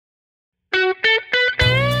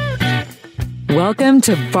Welcome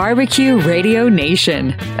to BBQ Radio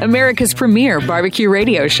Nation, America's premier barbecue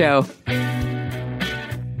radio show.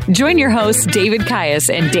 Join your hosts, David Caius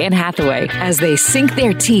and Dan Hathaway, as they sink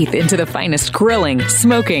their teeth into the finest grilling,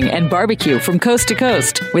 smoking, and barbecue from coast to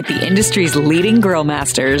coast with the industry's leading grill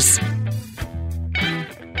masters.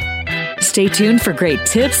 Stay tuned for great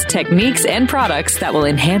tips, techniques, and products that will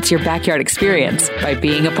enhance your backyard experience by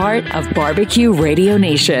being a part of BBQ Radio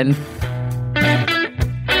Nation.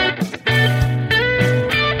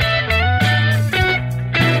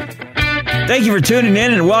 Thank you for tuning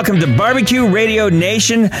in and welcome to BBQ Radio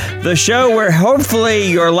Nation, the show where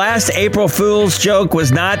hopefully your last April Fool's joke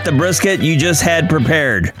was not the brisket you just had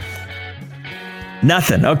prepared.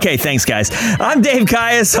 Nothing. Okay, thanks, guys. I'm Dave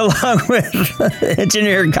Caius along with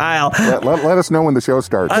Engineer Kyle. Let us know when the show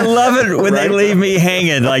starts. I love it when they leave me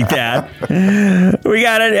hanging like that. We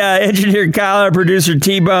got it. Engineer Kyle, our producer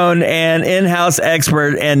T-Bone, and in-house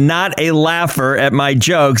expert and not a laugher at my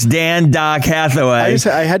jokes, Dan Doc Hathaway.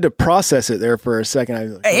 I had to process it there for a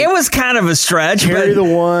second. It was kind of a stretch. Carry the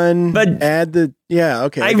one, but add the... Yeah,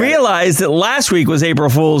 okay. I realized that last week was April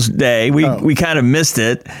Fool's Day. We kind of missed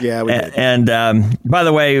it. Yeah, we did. And by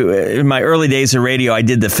the way, in my early days of radio, I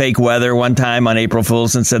did the fake weather one time on April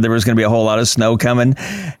Fool's and said there was going to be a whole lot of snow coming.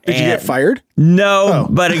 Did you get fired? No,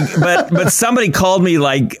 but somebody called me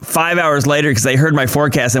like 5 hours later because they heard my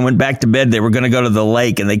forecast and went back to bed. They were going to go to the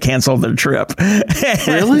lake and they canceled their trip.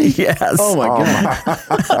 Really? Yes. Oh my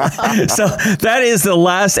God. So that is the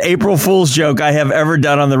last April Fool's joke I have ever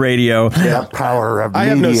done on the radio. Yeah, power of I media.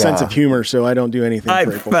 have no sense of humor, so I don't do anything. I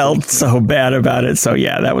felt so bad about it. So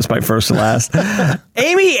yeah, that was my first and last.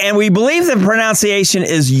 Amy, and we believe the pronunciation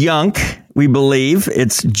is JUNGK. We believe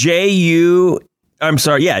it's JUNGK,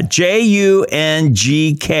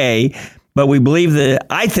 but we believe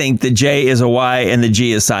I think the J is a Y and the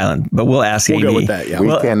G is silent, but we'll ask Amy. We'll go with that, yeah.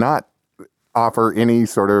 We cannot offer any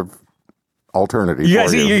sort of alternative. You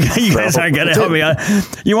guys aren't going to help me.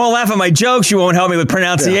 You won't laugh at my jokes. You won't help me with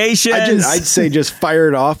pronunciation. Yeah. I'd say just fire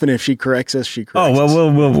it off, and if she corrects us, she corrects us.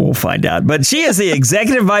 Oh, well, we'll find out. But she is the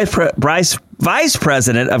executive vice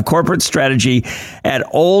president of corporate strategy at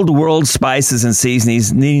Old World Spices and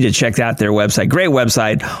Seasonings. Need to check out their website. Great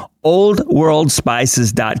website,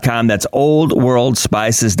 oldworldspices.com. That's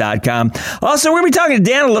oldworldspices.com. Also, we're going to be talking to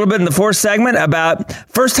Dan a little bit in the fourth segment about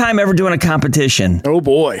first time ever doing a competition. Oh,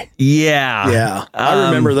 boy. Yeah. Yeah. I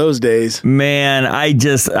remember those days. Man, I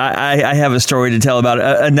have a story to tell about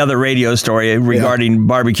another radio story regarding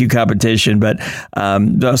barbecue competition, but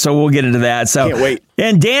so we'll get into that. So can't wait.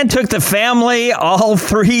 And Dan took the family, all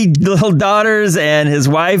three little daughters and his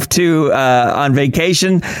wife on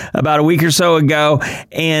vacation about a week or so ago.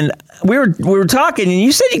 And we were talking and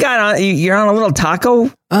you said you're on a little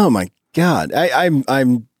taco. Oh my God.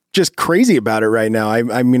 I'm just crazy about it right now.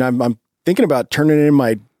 I mean, I'm thinking about turning in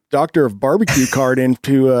my Doctor of Barbecue card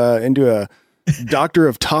into a Doctor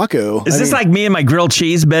of Taco. Is this like me and my grilled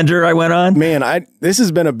cheese bender I went on? Man, this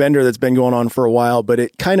has been a bender that's been going on for a while, but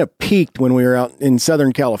it kind of peaked when we were out in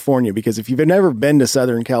Southern California, because if you've never been to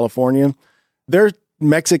Southern California, their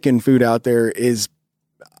Mexican food out there is,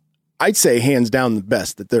 I'd say, hands down the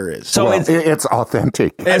best that there is. So it's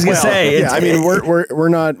authentic. I was going to say, I mean, we're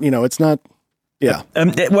not, it's not. Yeah.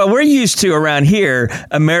 Well, we're used to around here,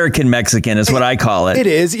 American Mexican is what I call it. It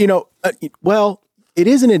is, well, it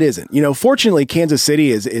is and it isn't. Fortunately, Kansas City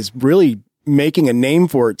is really making a name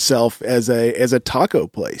for itself as a taco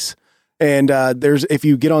place. And if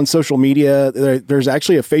you get on social media, there's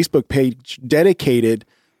actually a Facebook page dedicated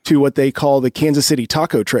to what they call the Kansas City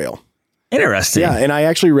Taco Trail. Interesting. Yeah, and I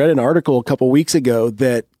actually read an article a couple weeks ago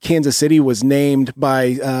that Kansas City was named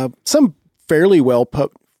by some fairly well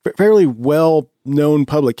known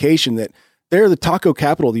publication that they're the taco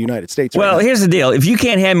capital of the United States. Well, here's the deal. If you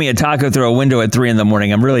can't hand me a taco through a window at 3 a.m,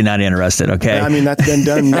 I'm really not interested, okay? I mean, that's been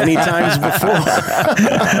done many times before.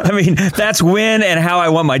 I mean, that's when and how I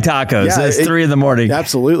want my tacos. Yeah, it's 3 a.m.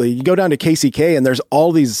 Absolutely. You go down to KCK and there's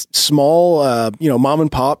all these small, mom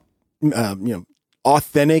and pop,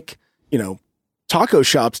 authentic, taco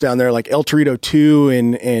shops down there like El Torito 2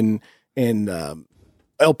 and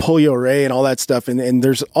El Pollo Rey and all that stuff. And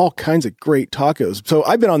there's all kinds of great tacos. So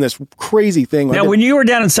I've been on this crazy thing. Now, when you were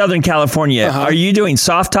down in Southern California, are you doing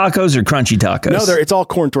soft tacos or crunchy tacos? No, it's all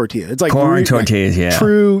corn tortilla. It's like corn tortillas, yeah.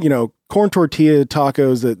 True, corn tortilla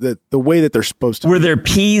tacos, the way that they're supposed to Were be. there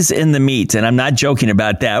peas in the meat? And I'm not joking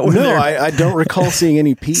about that. I don't recall seeing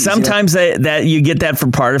any peas. Sometimes that you get that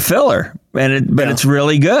for part of filler. but it's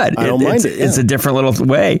really good. I don't mind it. It's a different little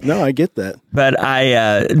way. No, I get that. But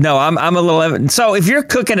I'm a little. So if you're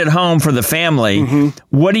cooking at home for the family,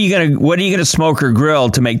 what are you gonna smoke or grill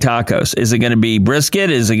to make tacos? Is it going to be brisket?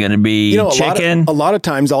 Is it going to be chicken? A lot of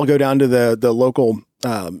times I'll go down to the local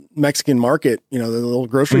Mexican market, the little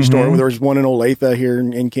grocery store. There's one in Olathe here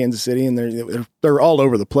in Kansas City, and they're all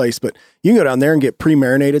over the place. But you can go down there and get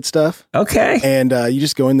pre-marinated stuff. Okay. And you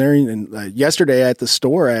just go in there. And yesterday at the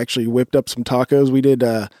store, I actually whipped up some tacos. We did.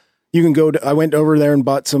 You can go. I went over there and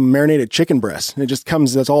bought some marinated chicken breast. And it just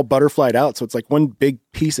comes. That's all butterflied out, so it's like one big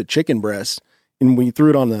piece of chicken breast. And we threw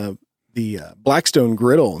it on the Blackstone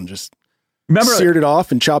griddle and just. Seared it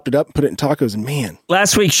off and chopped it up and put it in tacos. And man,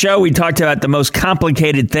 last week's show, we talked about the most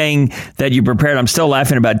complicated thing that you prepared. I'm still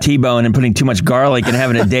laughing about T-bone and putting too much garlic and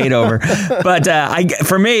having a date over. But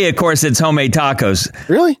for me, of course, it's homemade tacos.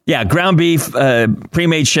 Really? Yeah. Ground beef,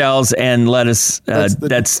 pre-made shells and lettuce.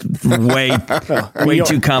 That's way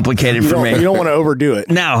too complicated for me. You don't want to overdo it.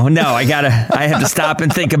 No, I have to stop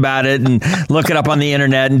and think about it and look it up on the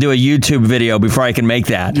internet and do a YouTube video before I can make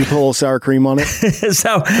that. You put a little sour cream on it.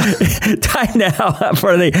 So time now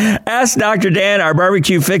for the Ask Dr. Dan, our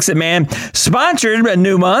barbecue fix-it man. Sponsored a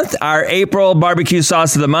new month, our April barbecue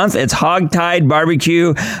sauce of the month. It's Hogtied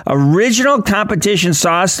Barbecue Original Competition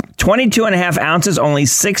Sauce, 22.5 ounces, only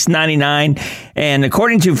 $6.99. And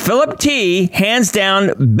according to Philip T., hands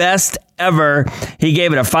down best ever. He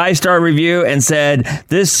gave it a 5-star review and said,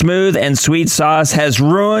 this smooth and sweet sauce has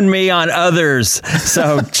ruined me on others.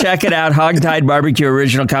 So check it out, Hogtied Barbecue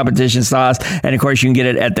Original Competition Sauce. And of course, you can get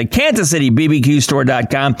it at the Kansas City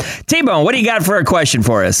BBQstore.com. T-Bone, what do you got for a question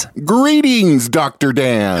for us? Greetings, Dr.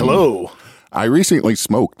 Dan. Hello. I recently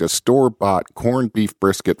smoked a store-bought corned beef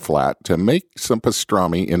brisket flat to make some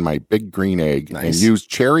pastrami in my big green egg and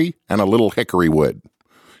used cherry and a little hickory wood.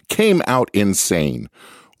 Came out insane.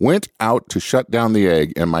 Went out to shut down the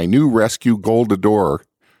egg, and my new rescue Goldador,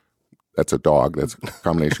 that's a dog, that's a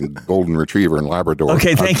combination golden retriever and Labrador.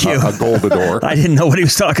 Okay, thank you. A Goldador. I didn't know what he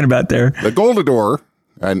was talking about there. The Goldador,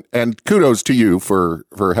 and kudos to you for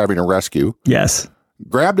having a rescue. Yes.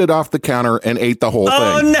 Grabbed it off the counter and ate the whole thing.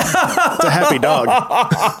 Oh, no! It's a happy dog.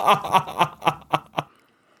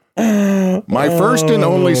 My first and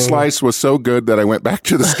only slice was so good that I went back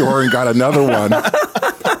to the store and got another one.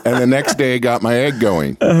 And the next day got my egg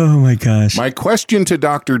going. Oh, my gosh. My question to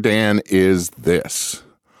Dr. Dan is this.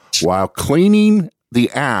 While cleaning the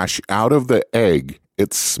ash out of the egg,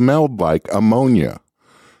 it smelled like ammonia.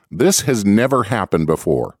 This has never happened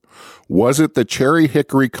before. Was it the cherry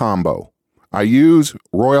hickory combo? I use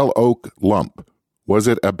Royal Oak lump. Was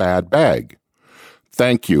it a bad bag?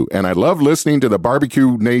 Thank you. And I love listening to the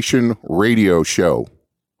Barbecue Nation radio show.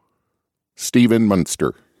 Stephen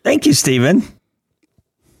Munster. Thank you, Stephen.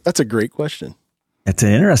 That's a great question. It's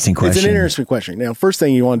an interesting question. It's an interesting question. Now, first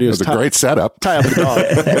thing you want to do is a great setup. Tie up the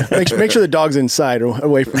dog. make sure the dog's inside or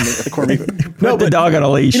away from the corned beef. Put the dog on a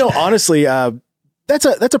leash. Honestly, that's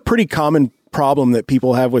a pretty common problem that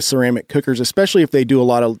people have with ceramic cookers, especially if they do a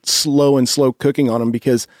lot of slow cooking on them,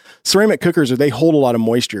 because ceramic cookers, they hold a lot of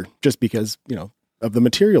moisture just because, of the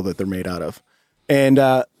material that they're made out of. And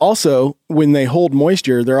also, when they hold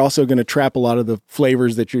moisture, they're also going to trap a lot of the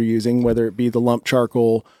flavors that you're using, whether it be the lump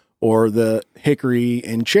charcoal or the hickory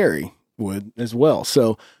and cherry wood as well.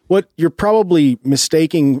 So what you're probably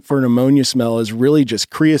mistaking for an ammonia smell is really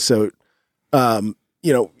just creosote.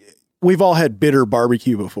 We've all had bitter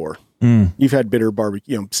barbecue before. You've had bitter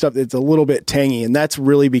barbecue, stuff that's a little bit tangy. And that's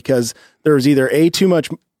really because there's either too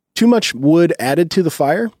much wood added to the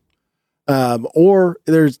fire, or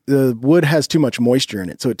the wood has too much moisture in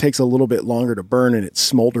it. So it takes a little bit longer to burn and it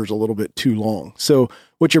smolders a little bit too long. So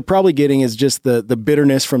what you're probably getting is just the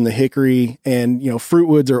bitterness from the hickory, and, fruit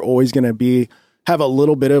woods are always going to have a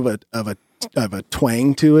little bit of a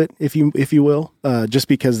twang to it, if you will, just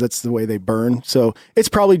because that's the way they burn. So it's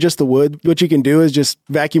probably just the wood. What you can do is just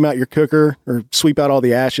vacuum out your cooker or sweep out all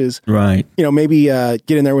the ashes. Right. Maybe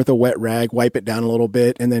get in there with a wet rag, wipe it down a little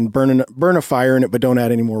bit, and then burn a fire in it, but don't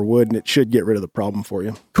add any more wood, and it should get rid of the problem for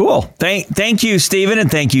you. Cool. Thank you, Stephen, and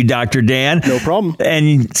thank you, Dr. Dan. No problem.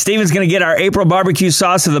 And Stephen's going to get our April barbecue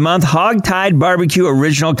sauce of the month, Hogtied Barbecue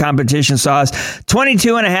Original Competition Sauce,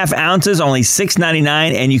 22.5 ounces, only $6.99,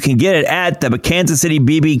 and you can get it at at the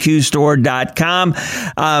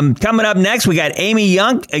KansasCityBBQstore.com. Coming up next, we got Amy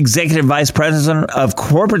JUNGK, Executive Vice President of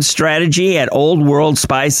Corporate Strategy at Old World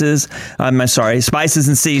Spices. Spices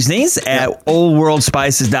and Seasonings at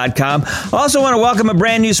oldworldspices.com. Also want to welcome a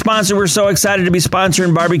brand new sponsor. We're so excited to be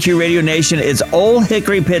sponsoring Barbecue Radio Nation. It's Old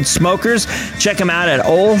Hickory Pit Smokers. Check them out at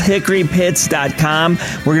oldhickorypits.com.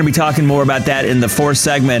 We're going to be talking more about that in the fourth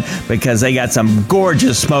segment because they got some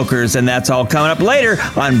gorgeous smokers, and that's all coming up later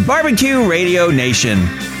on Barbecue Radio Nation.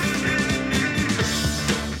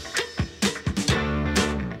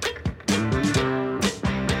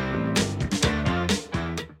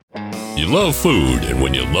 You love food, and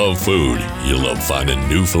when you love food, you love finding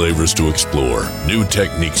new flavors to explore, new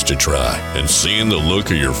techniques to try, and seeing the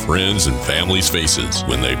look of your friends and family's faces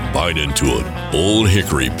when they bite into it. Old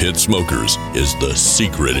Hickory Pit Smokers is the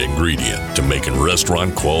secret ingredient to making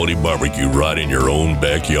restaurant-quality barbecue right in your own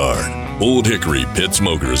backyard. Old Hickory Pit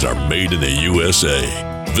Smokers are made in the USA.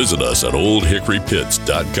 Visit us at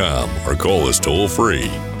oldhickorypits.com or call us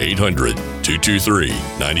toll-free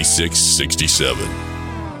 800-223-9667.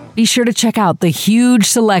 Be sure to check out the huge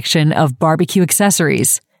selection of barbecue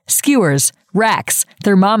accessories, skewers, racks,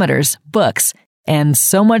 thermometers, books, and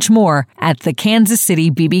so much more at the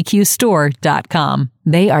KansasCityBBQstore.com.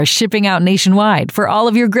 They are shipping out nationwide for all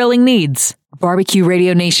of your grilling needs. Barbecue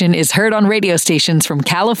Radio Nation is heard on radio stations from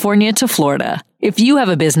California to Florida. If you have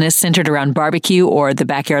a business centered around barbecue or the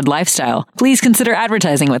backyard lifestyle, please consider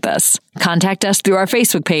advertising with us. Contact us through our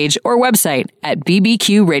Facebook page or website at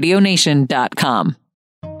bbqradionation.com.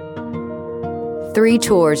 3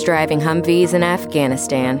 tours driving Humvees in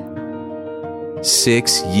Afghanistan.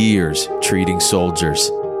 6 years treating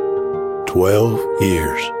soldiers. 12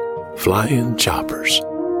 years flying choppers.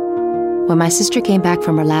 When my sister came back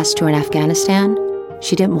from her last tour in Afghanistan,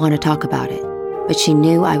 she didn't want to talk about it, but she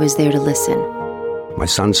knew I was there to listen. My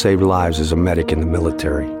son saved lives as a medic in the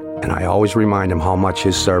military, and I always remind him how much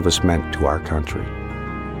his service meant to our country.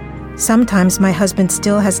 Sometimes my husband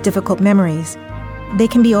still has difficult memories. They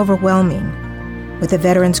can be overwhelming. With the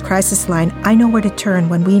Veterans Crisis Line, I know where to turn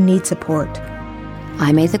when we need support.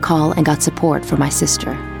 I made the call and got support for my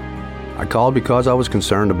sister. I called because I was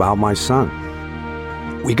concerned about my son.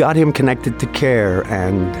 We got him connected to care,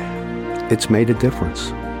 and it's made a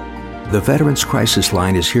difference. The Veterans Crisis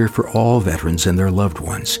Line is here for all veterans and their loved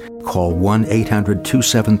ones. Call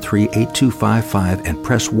 1-800-273-8255 and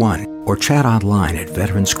press 1 or chat online at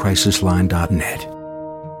veteranscrisisline.net.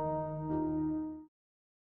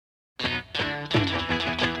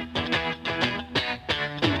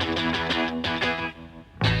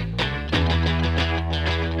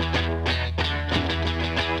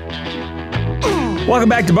 Welcome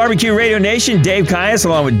back to Barbecue Radio Nation. Dave Caius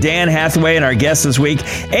along with Dan Hathaway and our guest this week,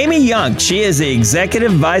 Amy JUNGK. She is the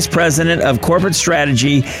Executive Vice President of Corporate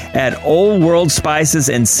Strategy at Old World Spices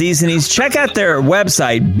and Seasonings. Check out their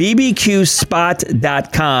website,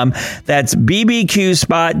 bbqspot.com. That's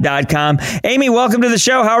bbqspot.com. Amy, welcome to the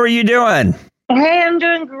show. How are you doing? Hey, I'm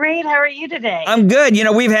doing great. How are you today? I'm good. You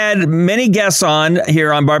know, we've had many guests on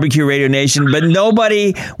here on Barbecue Radio Nation, but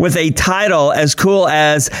nobody with a title as cool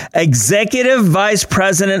as Executive Vice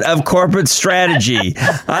President of Corporate Strategy.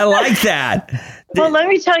 I like that. Well, let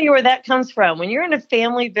me tell you where that comes from. When you're in a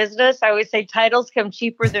family business, I always say titles come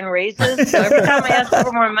cheaper than raises. So every time I ask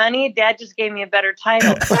for more money, Dad just gave me a better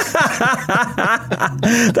title.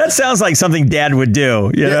 That sounds like something Dad would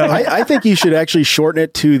do. You know? I think you should actually shorten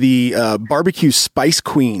it to the Barbecue Spice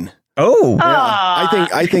Queen. Oh, yeah.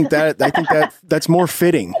 I think that's more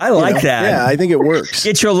fitting. I like that. Yeah, I think it works.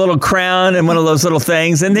 Get you a little crown and one of those little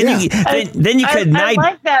things, and then you could. I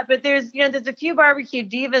like that, but there's a few barbecue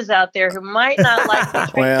divas out there who might not like the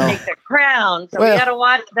trick to make the crown, so we got to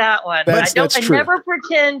watch that one. But I never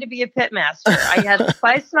pretend to be a pit master. I have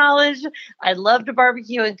spice knowledge. I love to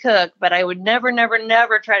barbecue and cook, but I would never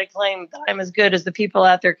try to claim that I'm as good as the people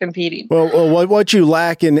out there competing. Well, what you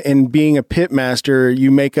lack in being a pit master,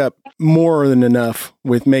 you make up more than enough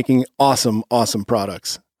with making awesome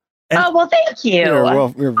products. Well, thank you. You're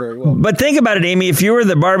very welcome. But think about it, Amy. If you were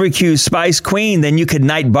the barbecue spice queen, then you could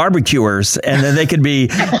knight barbecuers, and then they could be,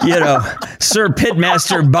 Sir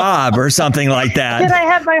Pitmaster Bob or something like that. Could I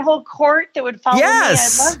have my whole court that would follow me? I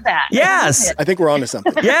love that. Yes. I think we're onto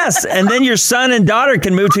something. Yes. And then your son and daughter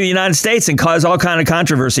can move to the United States and cause all kind of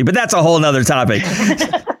controversy. But that's a whole nother topic.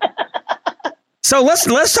 So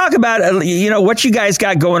let's talk about, what you guys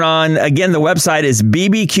got going on. Again, the website is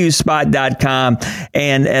bbqspot.com.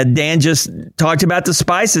 And Dan just talked about the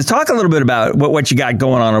spices. Talk a little bit about what you got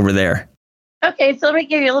going on over there. Okay, so let me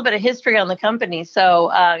give you a little bit of history on the company. So,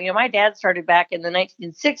 my dad started back in the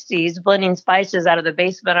 1960s blending spices out of the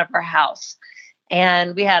basement of our house.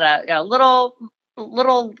 And we had a little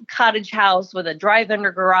cottage house with a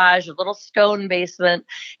drive-under garage, a little stone basement.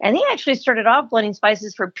 And he actually started off blending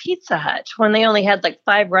spices for Pizza Hut when they only had like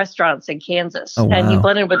 5 restaurants in Kansas. Oh, wow. And he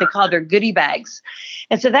blended what they called their goodie bags.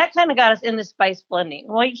 And so that kind of got us into spice blending.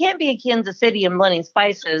 Well, you can't be in Kansas City and blending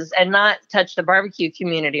spices and not touch the barbecue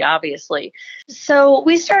community, obviously. So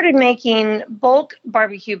we started making bulk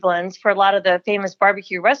barbecue blends for a lot of the famous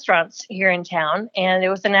barbecue restaurants here in town. And it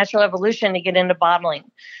was a natural evolution to get into bottling.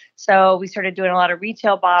 So we started doing a lot of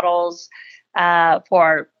retail bottles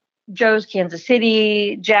for Joe's Kansas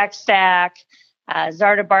City, Jack Stack,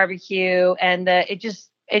 Zarda Barbecue, and it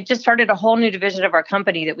just started a whole new division of our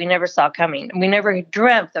company that we never saw coming. We never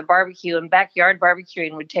dreamt that barbecue and backyard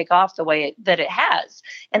barbecuing would take off the way that it has.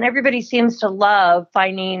 And everybody seems to love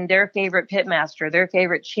finding their favorite pitmaster, their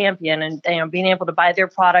favorite champion, and being able to buy their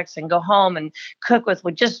products and go home and cook with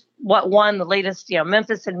just what won the latest,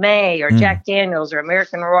 Memphis in May or Jack Daniels or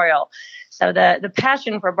American Royal. So the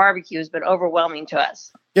passion for barbecue has been overwhelming to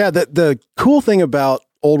us. Yeah, the cool thing about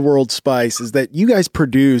Old World Spice is that you guys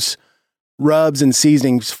produce rubs and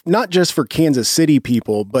seasonings, not just for Kansas City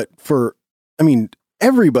people, but for,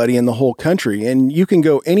 everybody in the whole country. And you can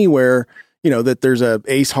go anywhere, that there's a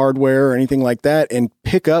Ace Hardware or anything like that and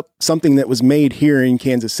pick up something that was made here in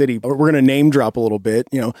Kansas City. We're going to name drop a little bit.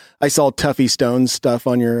 I saw Tuffy Stone's stuff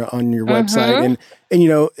on your website and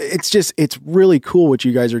it's really cool what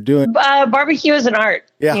you guys are doing. Barbecue is an art.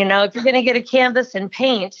 Yeah. If you're going to get a canvas and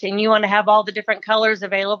paint and you want to have all the different colors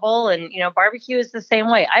available and, barbecue is the same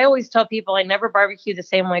way. I always tell people I never barbecue the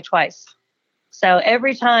same way twice. So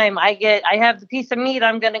every time I have the piece of meat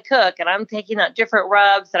I'm going to cook and I'm taking out different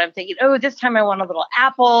rubs and I'm thinking, this time I want a little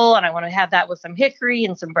apple and I want to have that with some hickory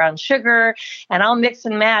and some brown sugar. And I'll mix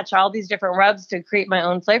and match all these different rubs to create my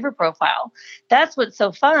own flavor profile. That's what's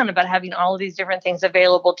so fun about having all of these different things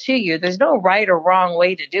available to you. There's no right or wrong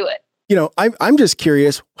way to do it. I'm just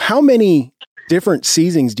curious, how many different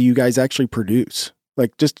seasonings do you guys actually produce?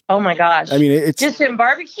 Oh my gosh. It's just in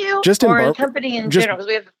barbecue in company in general, because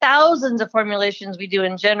we have thousands of formulations we do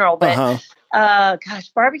in general, but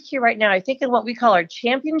barbecue right now, I think in what we call our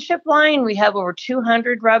championship line, we have over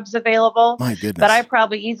 200 rubs available. My goodness. But I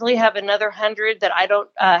probably easily have another 100 that I don't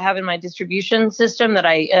have in my distribution system that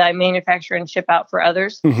I manufacture and ship out for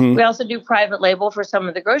others. Mm-hmm. We also do private label for some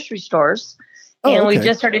of the grocery stores. And we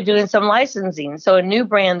just started doing some licensing. So a new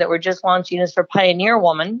brand that we're just launching is for Pioneer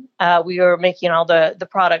Woman. We are making all the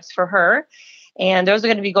products for her. And those are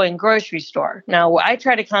going to be going grocery store. Now, I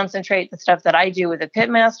try to concentrate the stuff that I do with the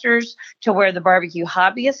pitmasters to where the barbecue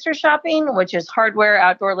hobbyists are shopping, which is hardware,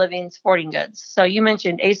 outdoor living, sporting goods. So you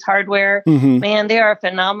mentioned Ace Hardware. Mm-hmm. Man, they are a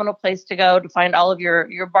phenomenal place to go to find all of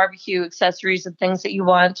your barbecue accessories and things that you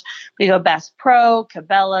want. We go Bass Pro,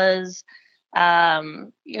 Cabela's.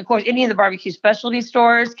 Of course, any of the barbecue specialty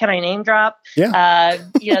stores. Can I name drop? Yeah.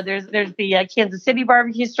 There's the Kansas City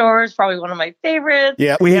barbecue stores, probably one of my favorites.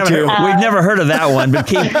 Yeah, we've never heard of that one, but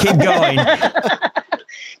keep going.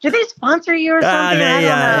 Do they sponsor you or something? I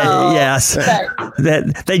don't know. Yes.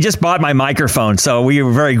 They just bought my microphone, so we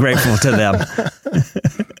were very grateful to them.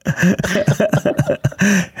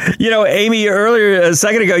 Amy, earlier, a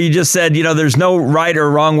second ago, you just said, there's no right or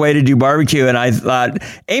wrong way to do barbecue. And I thought,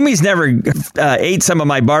 Amy's never ate some of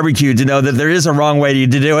my barbecue to know that there is a wrong way to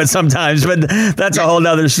do it sometimes, but that's a whole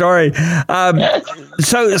nother story.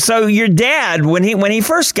 So your dad, when he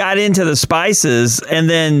first got into the spices, and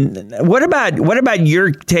then what about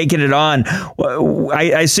your taking it on?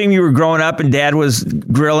 I assume you were growing up and Dad was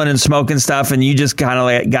grilling and smoking stuff, and you just kind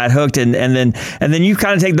of got hooked, and then you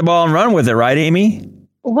kind of take the ball and run with it, right, Amy?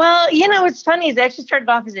 Well, what's funny is I actually started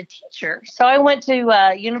off as a teacher. So I went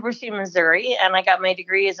to University of Missouri and I got my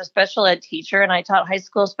degree as a special ed teacher, and I taught high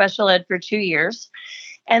school special ed for 2 years.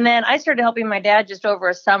 And then I started helping my dad just over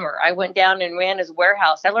a summer. I went down and ran his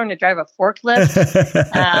warehouse. I learned to drive a forklift.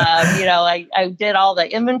 I did all the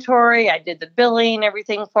inventory. I did the billing,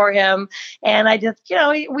 everything for him. And I just,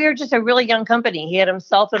 we were just a really young company. He had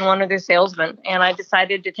himself and one other salesman. And I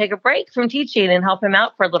decided to take a break from teaching and help him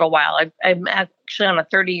out for a little while. I'm actually on a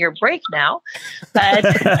 30-year break now. But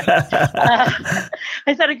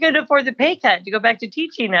I said I couldn't afford the pay cut to go back to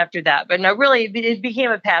teaching after that. But no, really, it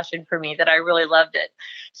became a passion for me that I really loved it.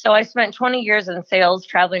 So I spent 20 years in sales,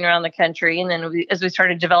 traveling around the country. And then as we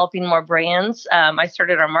started developing more brands, I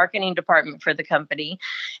started our marketing department for the company.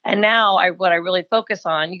 And now what I really focus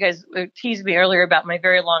on, you guys teased me earlier about my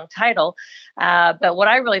very long title, but what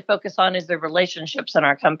I really focus on is the relationships in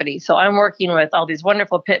our company. So I'm working with all these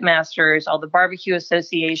wonderful pitmasters, all the barbecue barbecue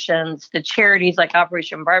associations, the charities like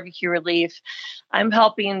Operation Barbecue Relief. I'm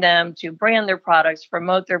helping them to brand their products,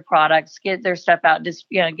 promote their products, get their stuff out, just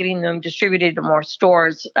getting them distributed to more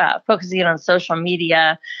stores, focusing on social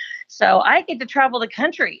media. So I get to travel the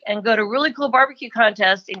country and go to really cool barbecue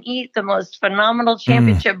contests and eat the most phenomenal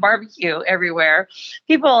championship barbecue everywhere.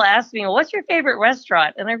 People ask me, well, what's your favorite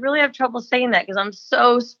restaurant? And I really have trouble saying that because I'm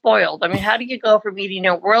so spoiled. I mean, how do you go from eating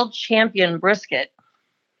a world champion brisket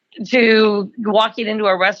to walking into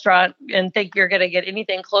a restaurant and think you're going to get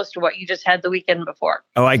anything close to what you just had the weekend before?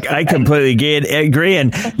 Oh, I completely agree.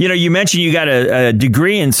 And, you mentioned you got a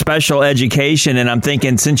degree in special education. And I'm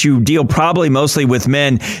thinking, since you deal probably mostly with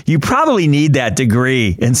men, you probably need that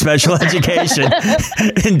degree in special education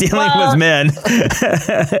in dealing with men.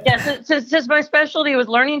 Since my specialty was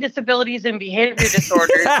learning disabilities and behavior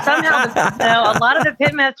disorders, somehow a lot of the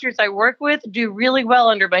pitmasters I work with do really well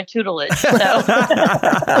under my tutelage. So.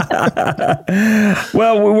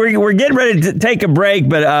 Well, we're getting ready to take a break,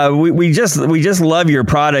 but we just love your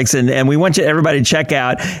products, and we want everybody to check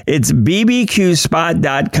out. It's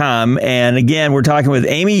bbqspot.com, and again, we're talking with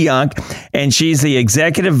Amy JUNGK, and she's the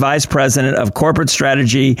Executive Vice President of Corporate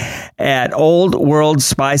Strategy at Old World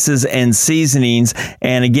Spices and Seasonings.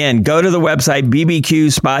 And again, go to the website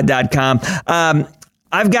bbqspot.com.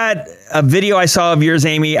 I've got a video I saw of yours,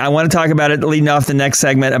 Amy. I want to talk about it leading off the next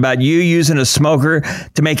segment about you using a smoker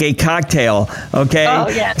to make a cocktail. Okay. Oh,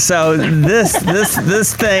 yeah. So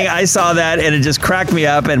this thing, I saw that and it just cracked me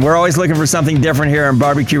up. And we're always looking for something different here on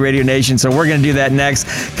Barbecue Radio Nation. So we're going to do that next.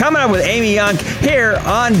 Coming up with Amy JUNGK here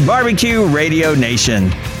on Barbecue Radio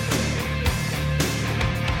Nation.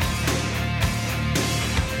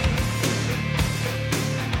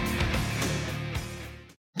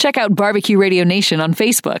 Check out Barbecue Radio Nation on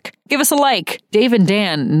Facebook. Give us a like. Dave and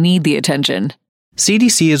Dan need the attention.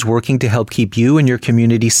 CDC is working to help keep you and your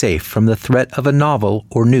community safe from the threat of a novel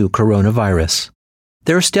or new coronavirus.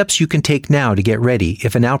 There are steps you can take now to get ready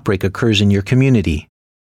if an outbreak occurs in your community.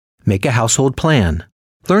 Make a household plan.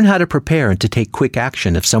 Learn how to prepare and to take quick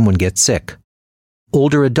action if someone gets sick.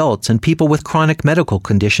 Older adults and people with chronic medical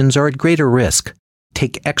conditions are at greater risk.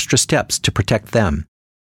 Take extra steps to protect them.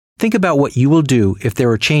 Think about what you will do if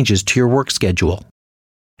there are changes to your work schedule.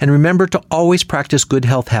 And remember to always practice good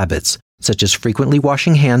health habits, such as frequently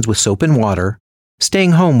washing hands with soap and water,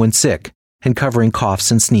 staying home when sick, and covering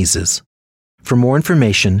coughs and sneezes. For more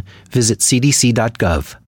information, visit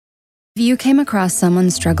cdc.gov. If you came across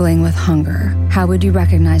someone struggling with hunger, how would you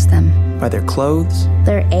recognize them? By their clothes,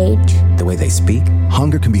 their age, the way they speak.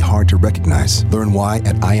 Hunger can be hard to recognize. Learn why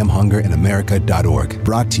at IamHungerInAmerica.org.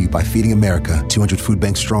 Brought to you by Feeding America, 200 Food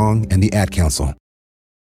Bank Strong, and the Ad Council.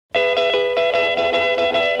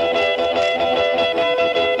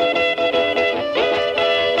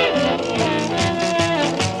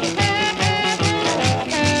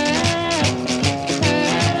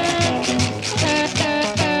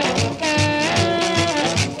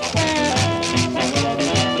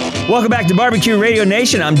 Welcome back to Barbecue Radio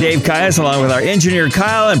Nation. I'm Dave Caius, along with our engineer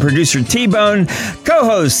Kyle and producer T-Bone,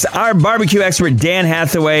 co-hosts our barbecue expert Dan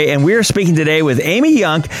Hathaway, and we're speaking today with Amy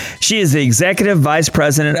JUNGK. She is the Executive Vice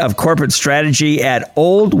President of Corporate Strategy at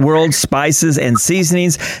Old World Spices and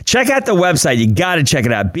Seasonings. Check out the website. You got to check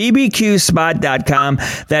it out. bbqspot.com.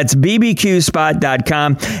 That's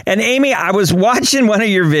bbqspot.com. And Amy, I was watching one of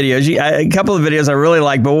your videos, a couple of videos I really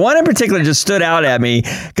like, but one in particular just stood out at me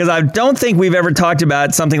because I don't think we've ever talked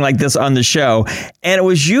about something like this on the show. And it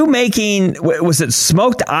was you making, was it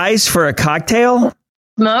smoked ice for a cocktail?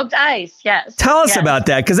 Smoked ice, yes. Tell us about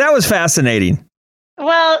that, because that was fascinating.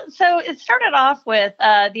 Well, so it started off with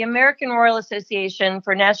the American Royal Association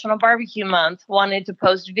for National Barbecue Month wanted to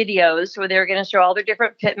post videos where they were going to show all their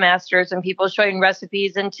different pit masters and people showing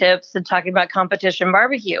recipes and tips and talking about competition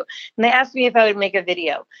barbecue. And they asked me if I would make a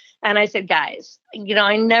video. And I said, guys,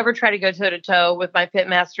 I never try to go toe to toe with my pit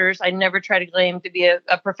masters. I never try to claim to be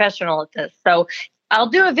a professional at this. So I'll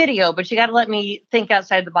do a video, but you got to let me think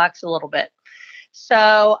outside the box a little bit.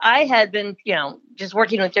 So I had been, just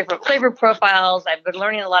working with different flavor profiles. I've been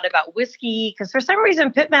learning a lot about whiskey because for some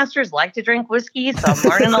reason pitmasters like to drink whiskey. So I'm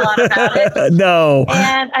learning a lot about it. No.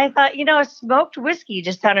 And I thought, smoked whiskey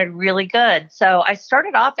just sounded really good. So I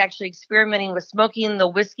started off actually experimenting with smoking the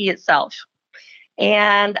whiskey itself.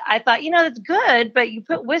 And I thought, that's good, but you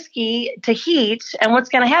put whiskey to heat and what's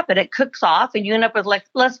going to happen? It cooks off and you end up with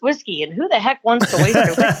less whiskey. And who the heck wants to waste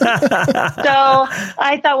their whiskey? So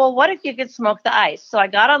I thought, well, what if you could smoke the ice? So I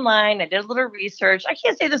got online, I did a little research. I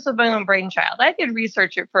can't say this was my own brainchild. I did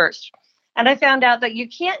research it first. And I found out that you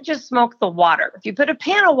can't just smoke the water. If you put a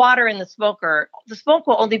pan of water in the smoker, the smoke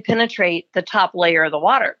will only penetrate the top layer of the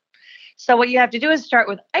water. So what you have to do is start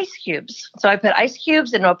with ice cubes. So I put ice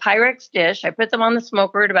cubes into a Pyrex dish. I put them on the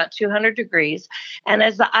smoker at about 200 degrees. And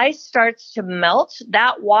as the ice starts to melt,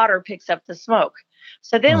 that water picks up the smoke.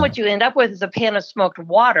 So then what you end up with is a pan of smoked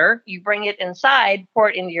water. You bring it inside, pour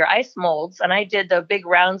it into your ice molds. And I did the big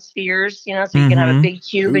round spheres, so you can have a big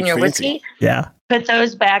cube in your whiskey. Yeah. Put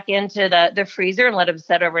those back into the freezer and let them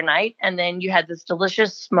set overnight. And then you had this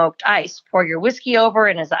delicious smoked ice. Pour your whiskey over,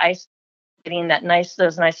 and as the ice getting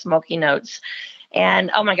those nice smoky notes. And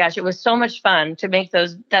oh my gosh, it was so much fun to make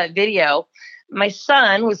that video. My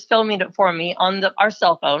son was filming it for me on our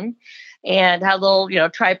cell phone and had a little,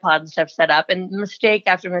 tripod and stuff set up, and mistake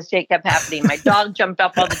after mistake kept happening. My dog jumped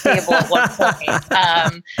up on the table at one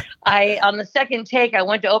point. On the second take, I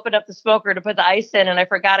went to open up the smoker to put the ice in, and I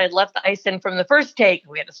forgot I'd left the ice in from the first take.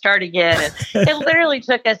 We had to start again. And it literally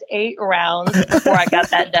took us 8 rounds before I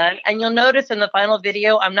got that done. And you'll notice in the final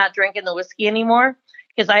video, I'm not drinking the whiskey anymore,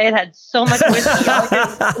 because I had so much whiskey, I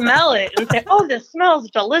could smell it and say, "Oh, this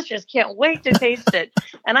smells delicious. Can't wait to taste it."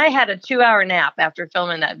 And I had a 2-hour nap after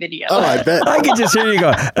filming that video. Oh, I bet. I can just hear you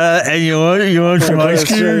go, and you want some ice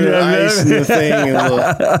cream? Ice and the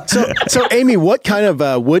thing. So, Amy, what kind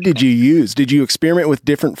of wood did you use? Did you experiment with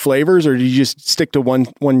different flavors, or did you just stick to one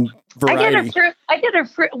variety? I did a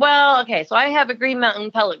fruit. Well, okay. So I have a Green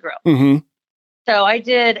Mountain pellet grill. Mm-hmm. So I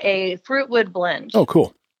did a fruit wood blend. Oh,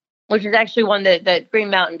 cool. Which is actually one that Green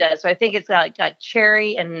Mountain does. So I think it's got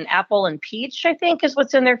cherry and apple and peach, I think, is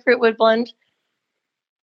what's in their fruitwood blend.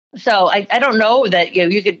 So I don't know that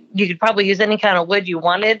you could probably use any kind of wood you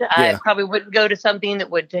wanted. Yeah. I probably wouldn't go to something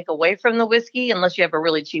that would take away from the whiskey unless you have a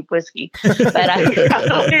really cheap whiskey. But I would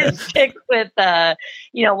probably stick with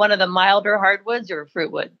one of the milder hardwoods or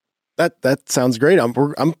fruitwood. That sounds great.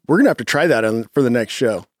 We're gonna have to try that for the next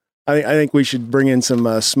show. I think we should bring in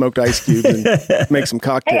some smoked ice cubes and make some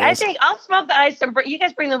cocktails. Hey, I think I'll smoke the ice and you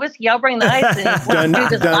guys bring the whiskey. I'll bring the ice and we'll do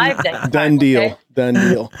this live next time. Done deal. Okay? Done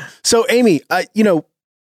deal. So, Amy,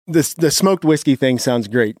 the smoked whiskey thing sounds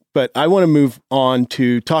great, but I want to move on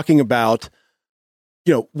to talking about,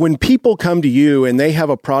 when people come to you and they have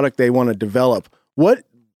a product they want to develop,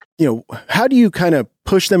 how do you kind of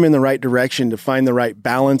push them in the right direction to find the right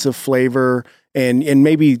balance of flavor? And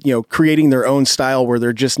maybe, creating their own style where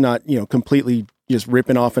they're just not, completely just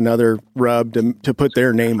ripping off another rub to put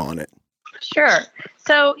their name on it. Sure.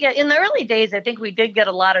 So, in the early days, I think we did get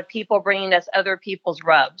a lot of people bringing us other people's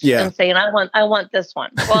rubs and saying, I want this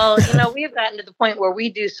one. Well, we've gotten to the point where we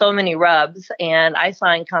do so many rubs and I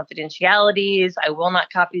sign confidentialities. I will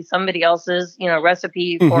not copy somebody else's,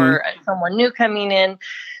 recipe for someone new coming in.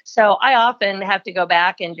 So I often have to go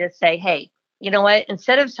back and just say, hey, you know what?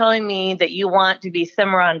 Instead of telling me that you want to be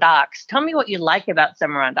Cimarron Docks, tell me what you like about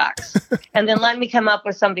Cimarron Docks. And then let me come up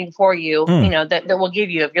with something for you, that will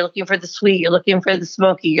give you, if you're looking for the sweet, you're looking for the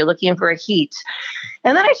smoky, you're looking for a heat.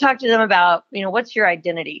 And then I talk to them about, what's your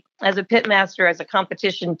identity? As a pitmaster, as a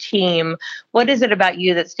competition team, what is it about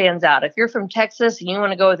you that stands out? If you're from Texas and you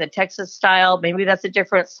want to go with a Texas style, maybe that's a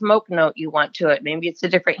different smoke note you want to it. Maybe it's a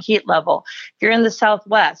different heat level. If you're in the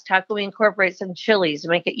Southwest, how can we incorporate some chilies to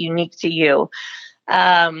make it unique to you?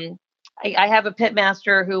 I have a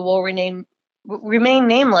pitmaster who will remain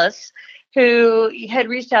nameless, who had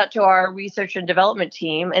reached out to our research and development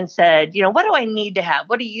team and said, what do I need to have?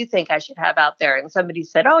 What do you think I should have out there? And somebody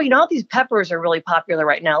said, all these peppers are really popular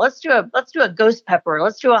right now. Let's do a ghost pepper.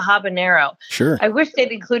 Let's do a habanero. Sure. I wish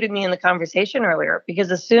they'd included me in the conversation earlier,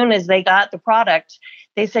 because as soon as they got the product,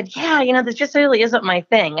 they said, this just really isn't my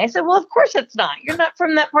thing. I said, well, of course it's not. You're not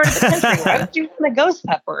from that part of the country. Why would you want a ghost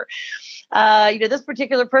pepper? This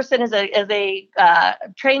particular person is a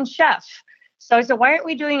trained chef. So I said, why aren't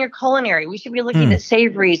we doing your culinary? We should be looking at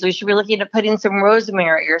savories. We should be looking at putting some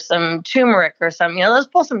rosemary or some turmeric or some, let's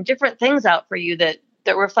pull some different things out for you that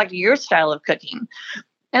reflect your style of cooking.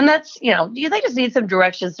 And that's, they just need some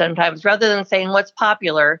direction sometimes rather than saying what's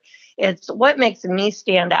popular. It's what makes me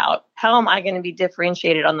stand out. How am I going to be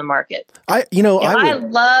differentiated on the market? I'd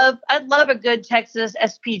love a good Texas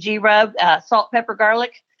SPG rub, salt, pepper,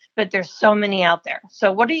 garlic. But there's so many out there.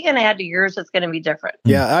 So what are you going to add to yours that's going to be different?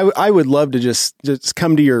 Yeah, I would love to just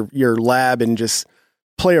come to your lab and just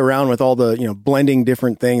play around with all the, blending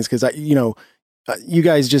different things. Cause you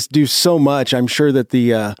guys just do so much. I'm sure that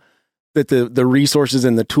the resources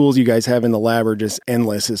and the tools you guys have in the lab are just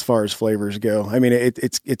endless as far as flavors go. I mean,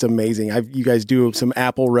 it's amazing. You guys do some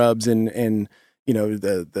apple rubs and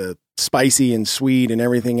the spicy and sweet and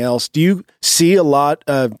everything else. Do you see a lot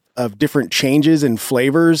of different changes in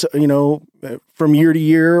flavors, from year to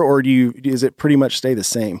year, or does it pretty much stay the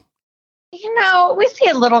same? We see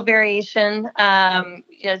a little variation.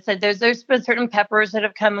 So there's been certain peppers that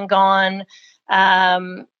have come and gone.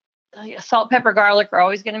 salt, pepper, garlic are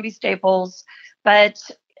always going to be staples. But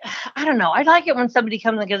I don't know. I like it when somebody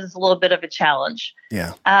comes and gives us a little bit of a challenge.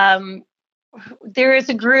 Yeah. There is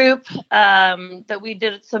a group that we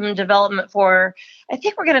did some development for. I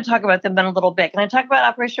think we're going to talk about them in a little bit. Can I talk about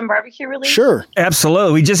Operation Barbecue Relief? Sure.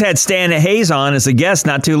 Absolutely. We just had Stan Hayes on as a guest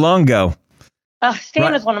not too long ago.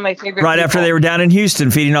 Stan is one of my favorite Right people. after they were down in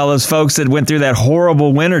Houston feeding all those folks that went through that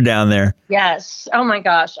horrible winter down there. Yes. Oh, my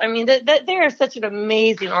gosh. I mean, they are such an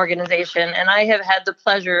amazing organization. And I have had the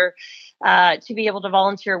pleasure to be able to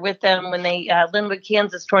volunteer with them when they Linwood,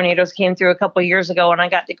 Kansas tornadoes came through a couple of years ago, and I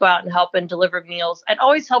got to go out and help and deliver meals. I'd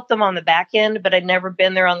always helped them on the back end, but I'd never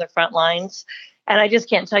been there on the front lines. And I just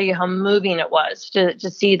can't tell you how moving it was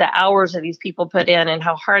to see the hours that these people put in and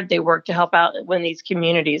how hard they work to help out in these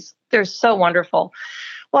communities. They're so wonderful.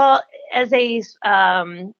 Well, as a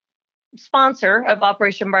sponsor of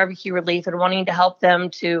Operation Barbecue Relief and wanting to help them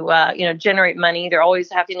to, generate money, they're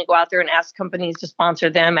always having to go out there and ask companies to sponsor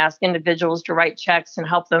them, ask individuals to write checks and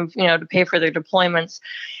help them, to pay for their deployments.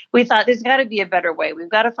 We thought there's got to be a better way. We've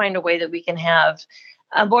got to find a way that we can have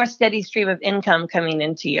a more steady stream of income coming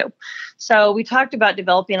into you. So we talked about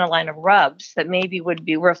developing a line of rubs that maybe would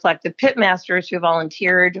reflect the pit masters who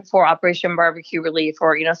volunteered for Operation Barbecue Relief,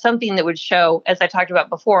 or, something that would show, as I talked about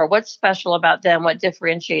before, what's special about them, what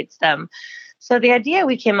differentiates them. So the idea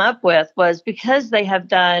we came up with was, because they have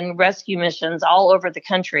done rescue missions all over the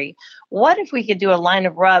country, what if we could do a line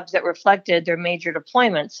of rubs that reflected their major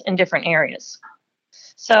deployments in different areas?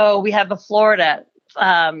 So we have a Florida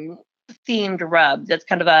themed rub that's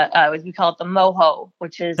kind of we call it the mojo,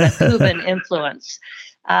 which is a Cuban influence.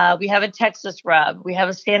 We have a Texas rub. We have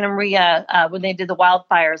a Santa Maria, when they did the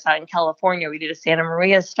wildfires out in California, we did a Santa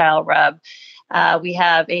Maria style rub. We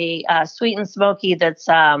have a sweet and smoky that's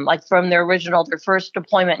like from their first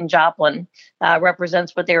deployment in Joplin,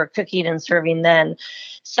 represents what they were cooking and serving then.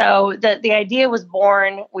 So the idea was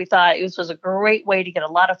born. We thought it was a great way to get a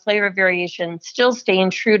lot of flavor variation, still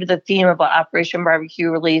staying true to the theme of what Operation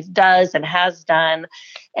Barbecue Relief does and has done.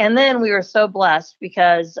 And then we were so blessed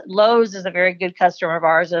because Lowe's is a very good customer of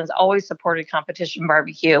ours and has always supported Competition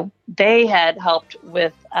Barbecue. They had helped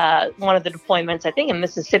with one of the deployments, I think in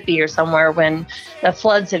Mississippi or somewhere, when the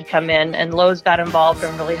floods had come in, and Lowe's got involved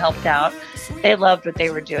and really helped out. They loved what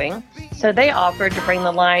they were doing. So they offered to bring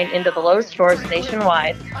the line into the Lowe's stores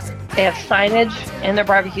nationwide. They have signage in their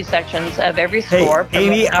barbecue sections of every store. Hey,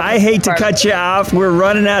 Amy, I hate to cut you off. We're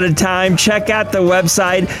running out of time. Check out the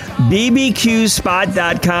website,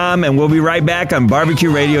 bbqspot.com, and we'll be right back on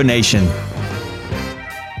Barbecue Radio Nation.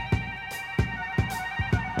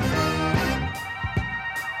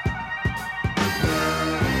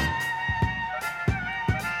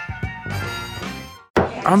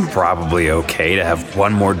 I'm probably okay to have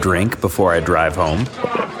one more drink before I drive home.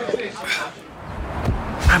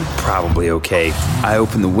 I'm probably okay. I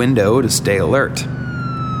open the window to stay alert.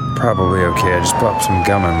 Probably okay. I just popped some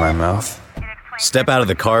gum in my mouth. Step out of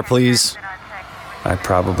the car, please. I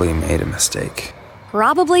probably made a mistake.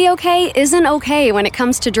 Probably okay isn't okay when it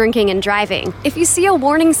comes to drinking and driving. If you see a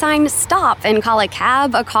warning sign, stop and call a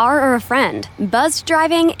cab, a car, or a friend. Buzzed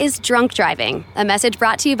driving is drunk driving. A message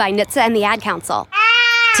brought to you by NHTSA and the Ad Council.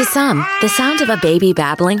 To some, the sound of a baby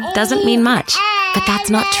babbling doesn't mean much, but that's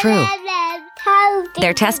not true.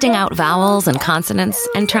 They're testing out vowels and consonants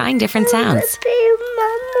and trying different sounds.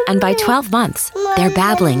 And by 12 months, their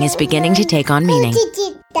babbling is beginning to take on meaning,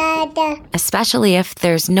 especially if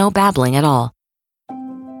there's no babbling at all.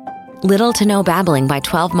 Little to no babbling by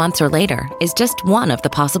 12 months or later is just one of the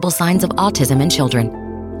possible signs of autism in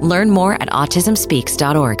children. Learn more at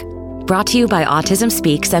autismspeaks.org. Brought to you by Autism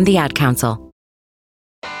Speaks and the Ad Council.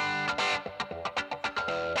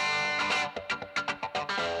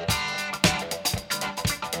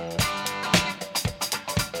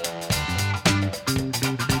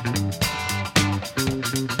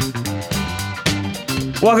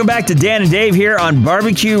 Welcome back to Dan and Dave here on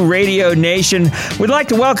Barbecue Radio Nation. We'd like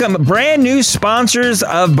to welcome brand new sponsors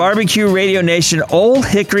of Barbecue Radio Nation, Old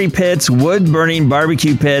Hickory Pits, wood-burning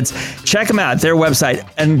barbecue pits. Check them out, their website,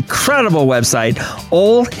 incredible website,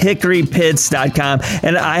 oldhickorypits.com.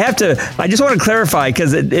 And I just want to clarify,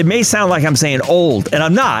 because it may sound like I'm saying old, and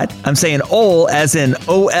I'm not. I'm saying ole as in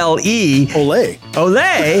O-L-E. Ole.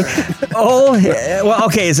 Ole? Ole. Well,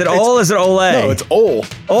 okay, is it ole? Is it ole? No, it's ole.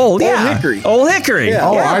 Ole, yeah. Old Hickory. Old Hickory. Yeah.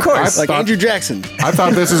 Oh, yeah, of course. Like Andrew Jackson. I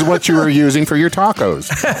thought this is what you were using for your tacos.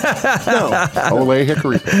 No. Ole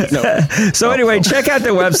Hickory. No. So anyway, check out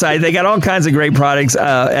their website. They got all kinds of great products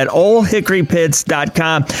at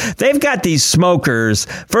oldhickorypits.com. They've got these smokers.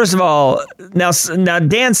 First of all, now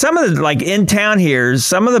Dan, some of the, like in town here,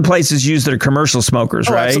 some of the places use their commercial smokers,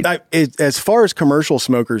 right? As far as commercial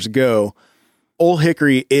smokers go, Old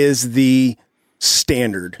Hickory is the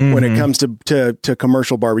standard when it comes to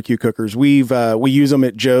commercial barbecue cookers. We use them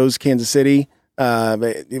at Joe's Kansas City. We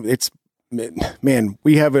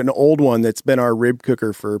have an old one that's been our rib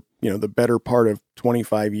cooker for the better part of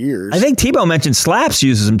 25 years. I think Tebow mentioned Slaps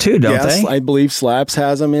uses them too, don't they? I believe Slaps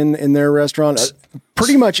has them in their restaurant.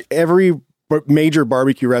 Pretty much every major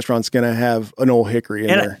barbecue restaurant's going to have an Old Hickory in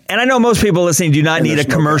there. And I know most people listening do not need a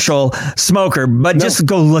commercial smoker, but just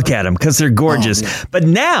go look at them because they're gorgeous. But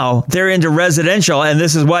now they're into residential, and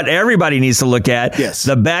this is what everybody needs to look at. Yes.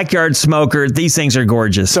 The backyard smoker. These things are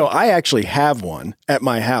gorgeous. So I actually have one at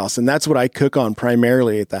my house, and that's what I cook on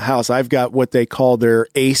primarily at the house. I've got what they call their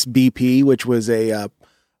Ace BP, which was a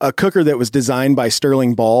cooker that was designed by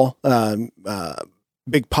Sterling Ball.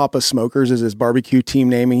 Big Papa Smokers is his barbecue team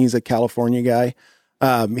name, and he's a California guy.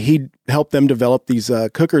 He helped them develop these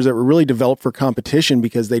cookers that were really developed for competition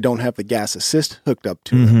because they don't have the gas assist hooked up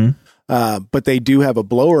to them. But they do have a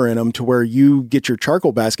blower in them to where you get your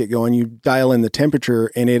charcoal basket going, you dial in the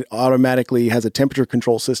temperature, and it automatically has a temperature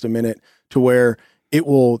control system in it to where it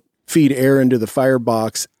will feed air into the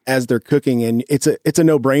firebox as they're cooking. And it's a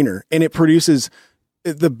no-brainer. And it produces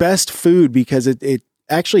the best food because it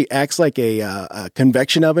actually acts like a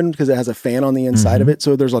convection oven because it has a fan on the inside of it.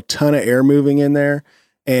 So there's a ton of air moving in there,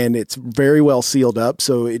 and it's very well sealed up.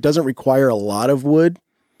 So it doesn't require a lot of wood,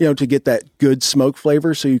 to get that good smoke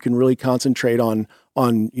flavor. So you can really concentrate on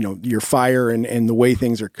your fire and the way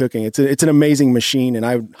things are cooking. It's an amazing machine, and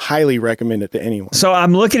I would highly recommend it to anyone. So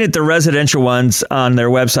I'm looking at the residential ones on their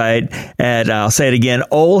website at, I'll say it again,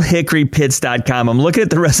 oldhickorypits.com. I'm looking at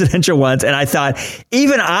the residential ones, and I thought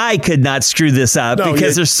even I could not screw this up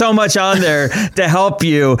because there's so much on there to help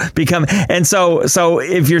you become. And so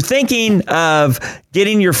if you're thinking of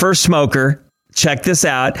getting your first smoker, check this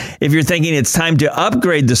out. If you're thinking it's time to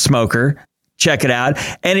upgrade the smoker, check it out.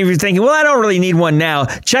 And if you're thinking, well, I don't really need one now,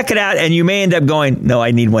 check it out. And you may end up going, no,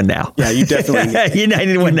 I need one now. Yeah, you definitely need I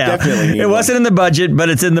need one now. It wasn't in the budget, but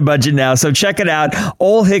it's in the budget now. So check it out.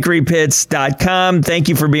 oldhickorypits.com. Thank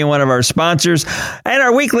you for being one of our sponsors. And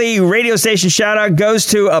our weekly radio station shout out goes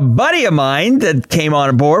to a buddy of mine that came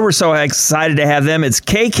on board. We're so excited to have them. It's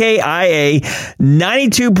KKIA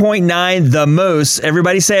 92.9 The Moose.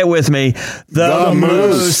 Everybody say it with me. The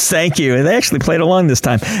Moose. Thank you. They actually played along this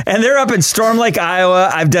time. And they're up in Storm Lake,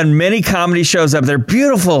 Iowa. I've done many comedy shows up there.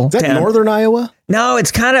 Beautiful. Is that northern Iowa? No,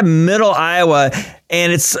 it's kind of middle Iowa.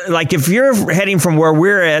 And it's like if you're heading from where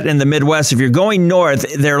we're at in the Midwest, if you're going north,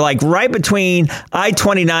 they're like right between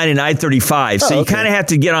I-29 and I-35. So you kind of have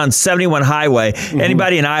to get on 71 highway.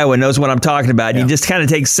 Anybody in Iowa knows what I'm talking about. Yeah. You just kind of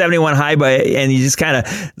take 71 highway and you just kind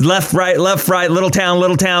of left, right, little town,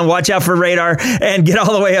 watch out for radar, and get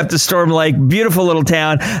all the way up to Storm Lake. Beautiful little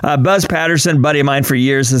town. Buzz Patterson, buddy of mine for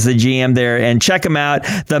years, is the GM there. And check him out,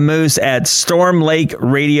 The Moose, at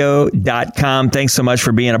stormlakeradio.com. Thanks so much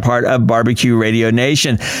for being a part of Barbecue Radio Nation.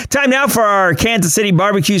 Time now for our Kansas City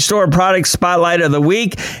Barbecue Store Product Spotlight of the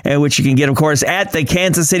Week, which you can get, of course, at the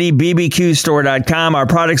kansascitybbqstore.com. Our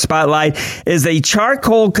product spotlight is a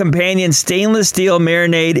charcoal companion stainless steel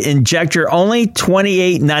marinade injector, only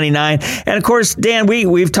 $28.99. And of course, Dan,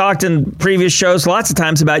 we've talked in previous shows lots of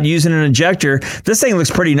times about using an injector. This thing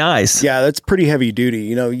looks pretty nice. Yeah, that's pretty heavy duty.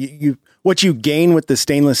 You what you gain with the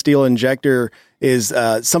stainless steel injector is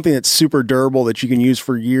something that's super durable that you can use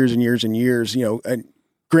for years and years and years. And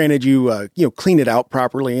granted, you clean it out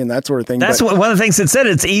properly and that sort of thing. That's one of the things that said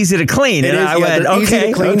it's easy to clean. And I went, easy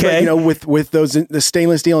to clean, but, with the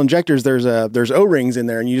stainless steel injectors, there's O-rings in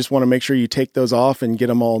there, and you just want to make sure you take those off and get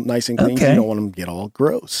them all nice and clean. Okay. You don't want them to get all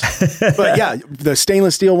gross. But yeah, the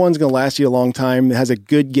stainless steel one's going to last you a long time. It has a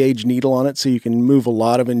good gauge needle on it, so you can move a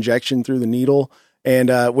lot of injection through the needle.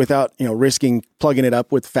 And without risking plugging it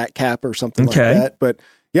up with fat cap or something like that. But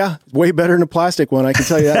yeah, way better than a plastic one, I can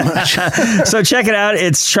tell you that much. So check it out.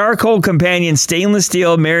 It's Charcoal Companion Stainless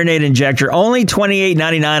Steel Marinade Injector. Only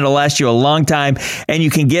 $28.99. It'll last you a long time. And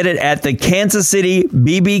you can get it at the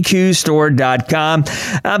kansascitybbqstore.com.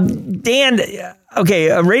 Dan, Okay,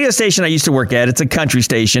 a radio station I used to work at, it's a country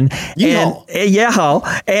station.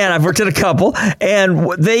 Yeehaw. And I've worked at a couple.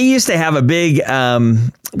 And they used to have a big,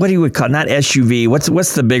 what do you would call it? Not SUV.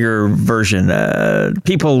 What's the bigger version?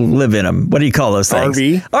 People live in them. What do you call those things?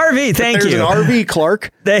 RV, thank you. There's an RV,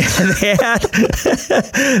 Clark. They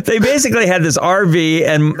basically had this RV,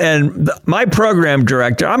 and my program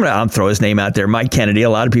director, I'll throw his name out there, Mike Kennedy. A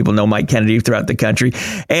lot of people know Mike Kennedy throughout the country.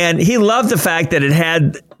 And he loved the fact that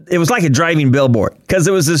it was like a driving billboard because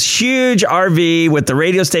it was this huge RV with the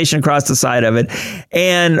radio station across the side of it.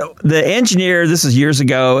 And the engineer, this is years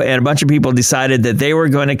ago, and a bunch of people decided that they were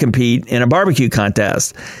going to compete in a barbecue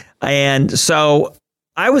contest. And so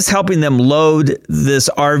I was helping them load this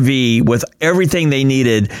RV with everything they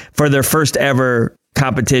needed for their first ever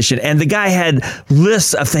competition. And the guy had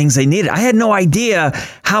lists of things they needed. I had no idea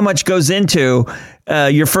how much goes into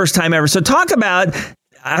your first time ever. So talk about,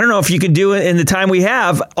 I don't know if you can do it in the time we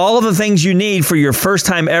have, all of the things you need for your first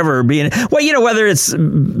time ever being, whether it's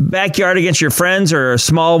backyard against your friends or a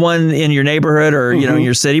small one in your neighborhood or, in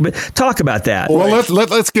your city, but talk about that. Well,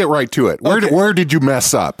 let's get right to it. Where did you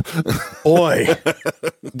mess up? Boy,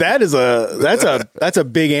 that's a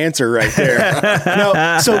big answer right there.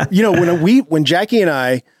 No, so, when Jackie and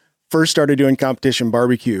I first started doing competition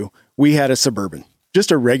barbecue, we had a Suburban,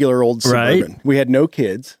 just a regular old Suburban. Right. We had no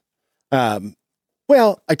kids.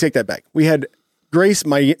 Well, I take that back. We had Grace,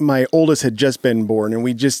 my oldest, had just been born,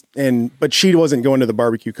 and but she wasn't going to the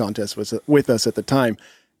barbecue contest with us at the time.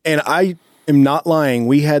 And I am not lying.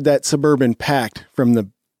 We had that Suburban packed from the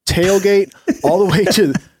tailgate all the way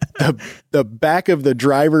to the back of the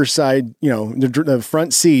driver's side, the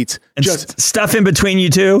front seats. And just stuff in between you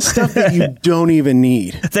two. Stuff that you don't even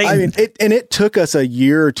need. It took us a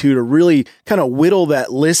year or two to really kind of whittle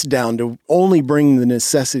that list down to only bring the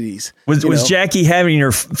necessities. Was Jackie having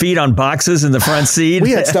her feet on boxes in the front seat?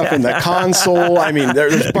 We had stuff in the console. I mean,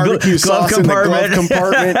 there's barbecue sauce in the glove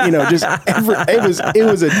compartment. It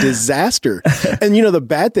was a disaster. And the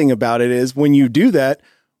bad thing about it is when you do that,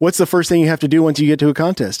 what's the first thing you have to do once you get to a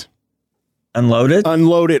contest? Unload it?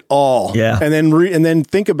 Unload it all. Yeah. And then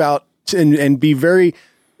think about and be very,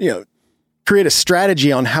 create a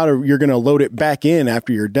strategy on how you're going to load it back in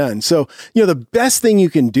after you're done. So, the best thing you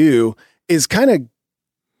can do is kind of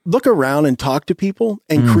look around and talk to people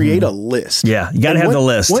and create a list. Yeah. You got to have the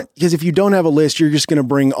list. Because if you don't have a list, you're just going to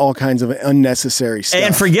bring all kinds of unnecessary stuff.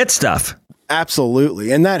 And forget stuff.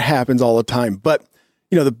 Absolutely. And that happens all the time. But,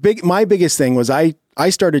 my biggest thing was I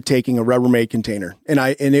started taking a Rubbermaid container and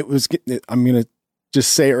I'm going to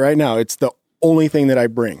just say it right now. It's the only thing that I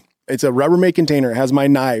bring. It's a Rubbermaid container. It has my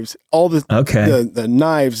knives, all the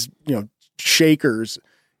knives, shakers,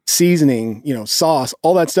 seasoning, sauce,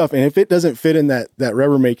 all that stuff. And if it doesn't fit in that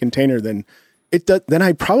Rubbermaid container, then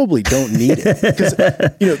I probably don't need it. Because,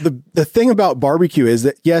 the thing about barbecue is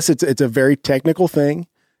that, yes, it's a very technical thing.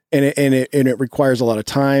 And it requires a lot of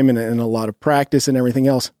time and a lot of practice and everything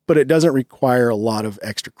else, but it doesn't require a lot of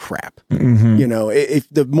extra crap. If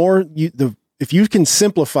you can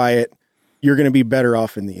simplify it, you're going to be better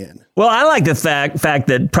off in the end. Well, I like the fact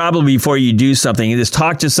that probably before you do something, you just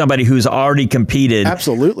talk to somebody who's already competed.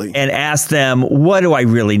 Absolutely. And ask them, what do I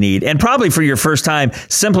really need? And probably for your first time,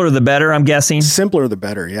 simpler the better, I'm guessing. Simpler the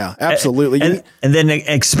better. Yeah, absolutely. And then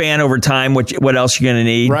expand over time what else you're going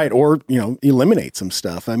to need. Right. Or, eliminate some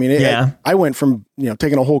stuff. I mean, I went from,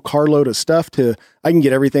 taking a whole carload of stuff to I can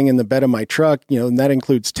get everything in the bed of my truck, and that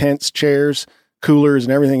includes tents, chairs, coolers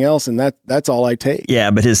and everything else, and that's all I take. Yeah,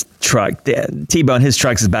 but his truck, T-Bone, his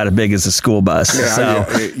truck's about as big as a school bus. Yeah,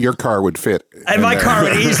 so your car would fit. And my car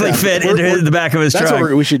would easily fit into the back of his truck. That's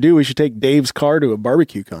what we should do. We should take Dave's car to a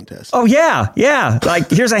barbecue contest. Oh, yeah. Like,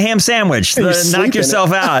 here's a ham sandwich. Knock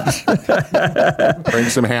yourself out. Bring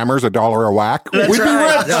some hammers, $1 a whack. That's We'd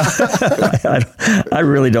right. be rich. I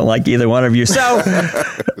really don't like either one of you. So,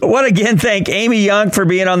 I want to again thank Amy Young for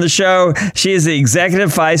being on the show. She is the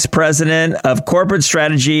Executive Vice President of Corporate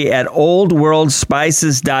Strategy at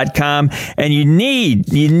oldworldspices.com. And you need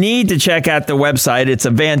to check out the website. It's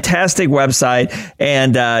a fantastic website.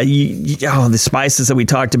 And the spices that we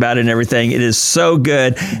talked about and everything, it is so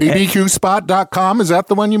good. BBQspot.com, is that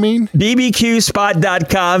the one you mean?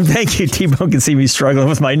 BBQspot.com. Thank you. T-Bone can see me struggling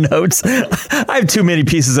with my notes. I have too many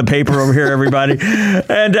pieces of paper over here, everybody.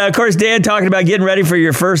 And of course, Dan talking about getting ready for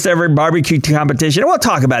your first ever barbecue competition. And we'll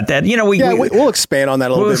talk about that. We'll expand on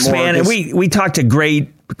that a little bit more. And we talked to great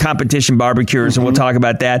competition barbecuers, and we'll talk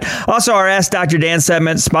about that. Also, our Ask Dr. Dan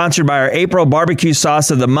segment, sponsored by our April barbecue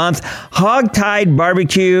sauce of the month, Hog-Tied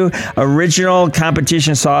Barbecue Original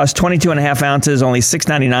Competition Sauce, 22.5 ounces, only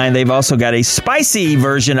 $6.99. They've also got a spicy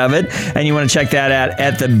version of it, and you want to check that out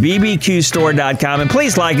at the bbqstore.com. And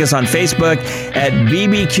please like us on Facebook at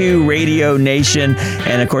BBQ Radio Nation.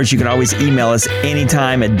 And, of course, you can always email us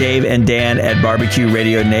anytime at Dave and Dan at Barbecue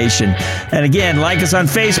Radio Nation. And, again, like us on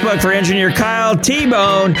Facebook for Engineer Kyle,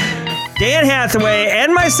 T-Bone, Dan Hathaway,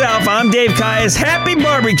 and myself. I'm Dave Kayes. Happy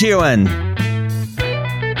barbecuing!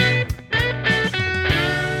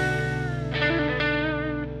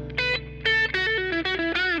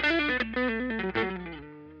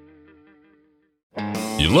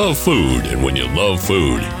 You love food, and when you love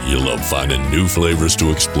food, you love finding new flavors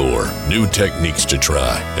to explore, new techniques to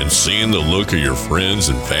try, and seeing the look of your friends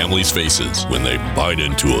and family's faces when they bite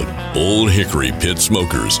into it. Old Hickory Pit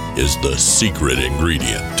Smokers is the secret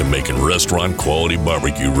ingredient to making restaurant-quality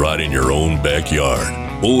barbecue right in your own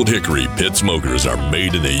backyard. Old Hickory Pit Smokers are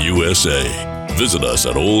made in the USA. Visit us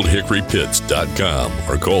at oldhickorypits.com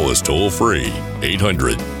or call us toll-free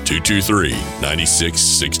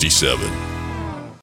 800-223-9667.